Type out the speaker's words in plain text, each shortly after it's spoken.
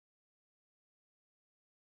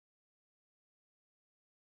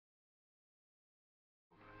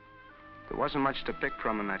There wasn't much to pick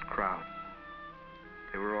from in that crowd.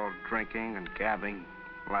 They were all drinking and gabbing,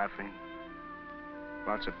 laughing.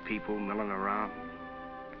 Lots of people milling around.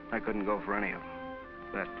 I couldn't go for any of them.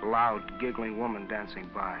 That loud, giggling woman dancing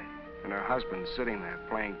by, and her husband sitting there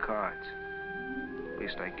playing cards. At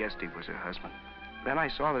least I guessed he was her husband. Then I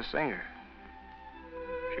saw the singer.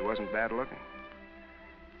 She wasn't bad looking.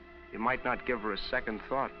 You might not give her a second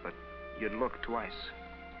thought, but you'd look twice.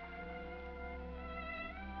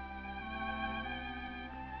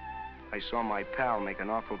 I saw my pal make an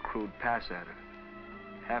awful crude pass at her.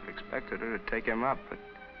 Half expected her to take him up, but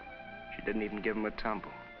she didn't even give him a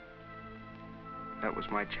tumble. That was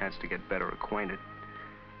my chance to get better acquainted.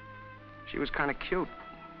 She was kind of cute.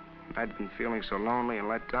 I'd been feeling so lonely and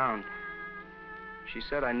let down. She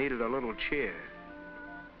said I needed a little cheer.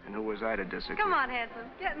 And who was I to disagree? Come on, handsome.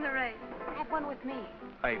 Get in the race. Have one with me.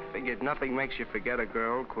 I figured nothing makes you forget a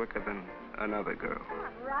girl quicker than another girl. Come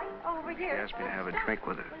on, right over here. She asked me to have a drink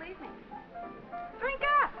with her. Believe me. Drink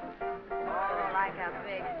up. Oh, like a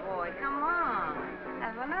big boy. Come on.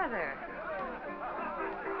 Have another.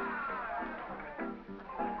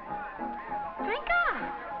 Drink up.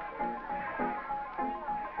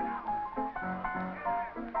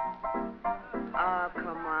 Oh,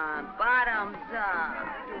 come on. Bottoms up.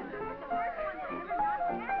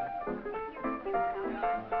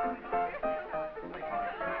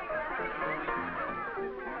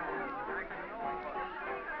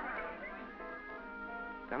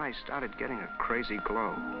 Then I started getting a crazy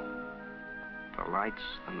glow. The lights,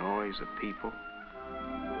 the noise, the people.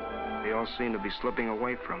 They all seemed to be slipping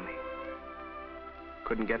away from me.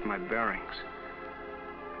 Couldn't get my bearings.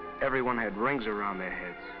 Everyone had rings around their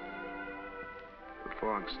heads. The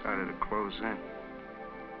fog started to close in.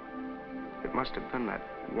 It must have been that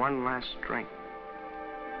one last drink.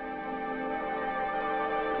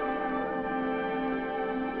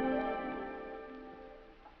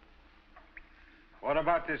 What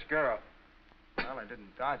about this girl? Well, I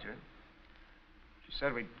didn't dodge her. She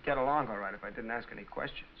said we'd get along all right if I didn't ask any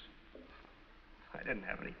questions. I didn't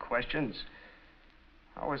have any questions.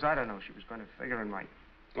 How was I to know she was going to figure in my...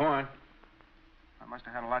 Go on. I must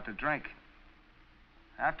have had a lot to drink.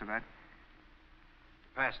 After that...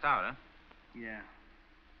 Passed out, huh? Yeah.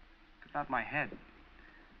 Got out my head.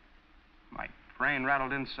 My brain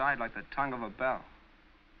rattled inside like the tongue of a bell.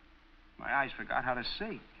 My eyes forgot how to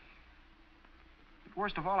see. But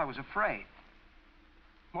worst of all, I was afraid.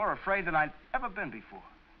 More afraid than I'd ever been before.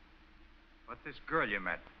 But this girl you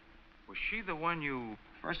met, was she the one you...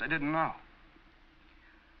 First, I didn't know.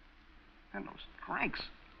 Then those drinks.